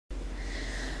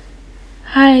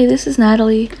Hi, this is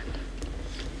Natalie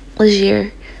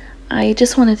Legier. I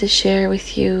just wanted to share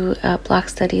with you a block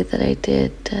study that I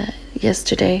did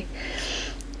yesterday.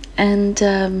 And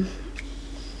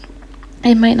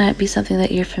it might not be something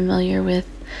that you're familiar with.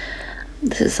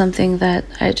 This is something that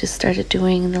I just started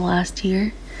doing in the last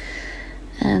year.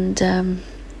 And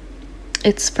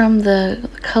it's from the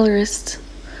Colorist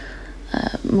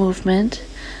movement.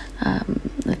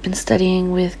 I've been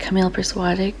studying with Camille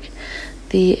Persuadic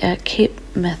the Cape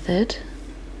method,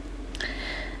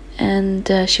 and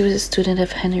she was a student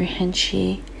of Henry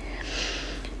Henshey.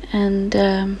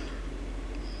 And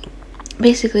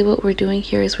basically what we're doing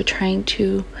here is we're trying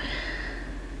to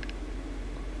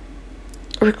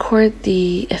record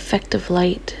the effect of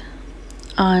light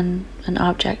on an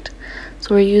object.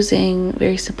 So we're using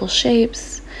very simple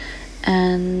shapes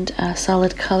and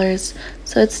solid colors,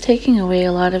 so it's taking away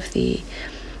a lot of the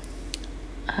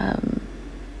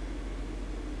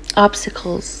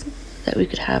obstacles that we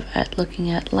could have at looking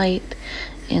at light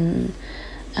in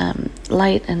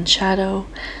light and shadow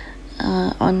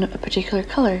on a particular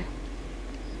color.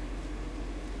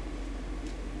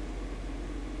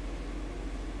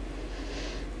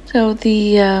 So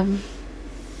the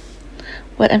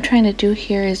what I'm trying to do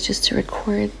here is just to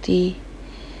record the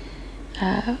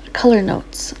color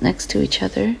notes next to each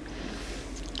other,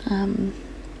 and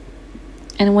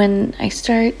when I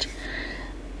start,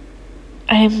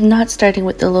 I am not starting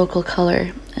with the local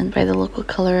color, and by the local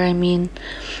color I mean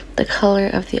the color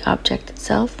of the object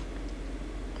itself.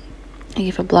 Like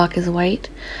if a block is white,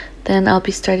 then I'll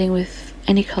be starting with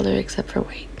any color except for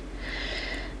white,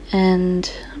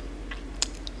 and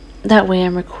that way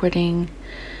I'm recording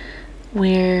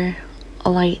where a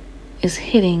light is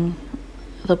hitting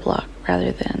the block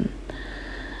rather than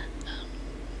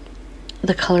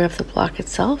the color of the block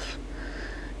itself,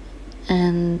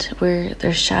 and where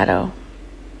there's shadow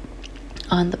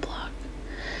on the block.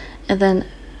 And then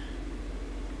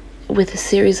with a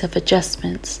series of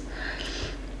adjustments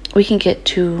we can get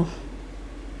to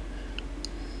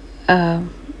a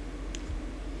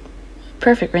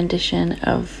perfect rendition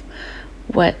of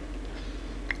what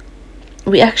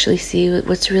we actually see,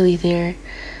 what's really there.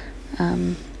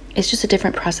 It's just a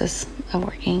different process of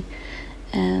working,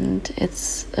 and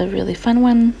it's a really fun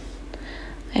one,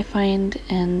 I find,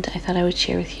 and I thought I would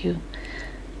share with you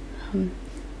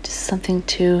just something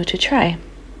to try.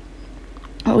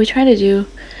 What we try to do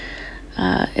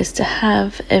is to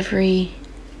have every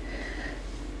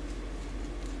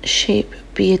shape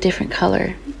be a different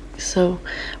color. So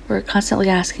we're constantly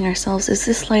asking ourselves, is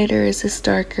this lighter, is this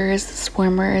darker, is this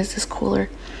warmer, is this cooler?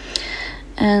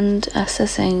 And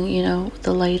assessing, you know,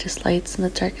 the lightest lights and the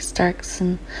darkest darks,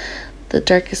 and the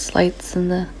darkest lights and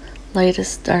the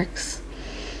lightest darks,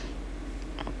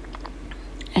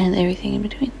 and everything in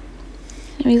between.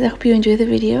 Anyways, I hope you enjoy the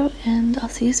video, and I'll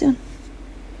see you soon.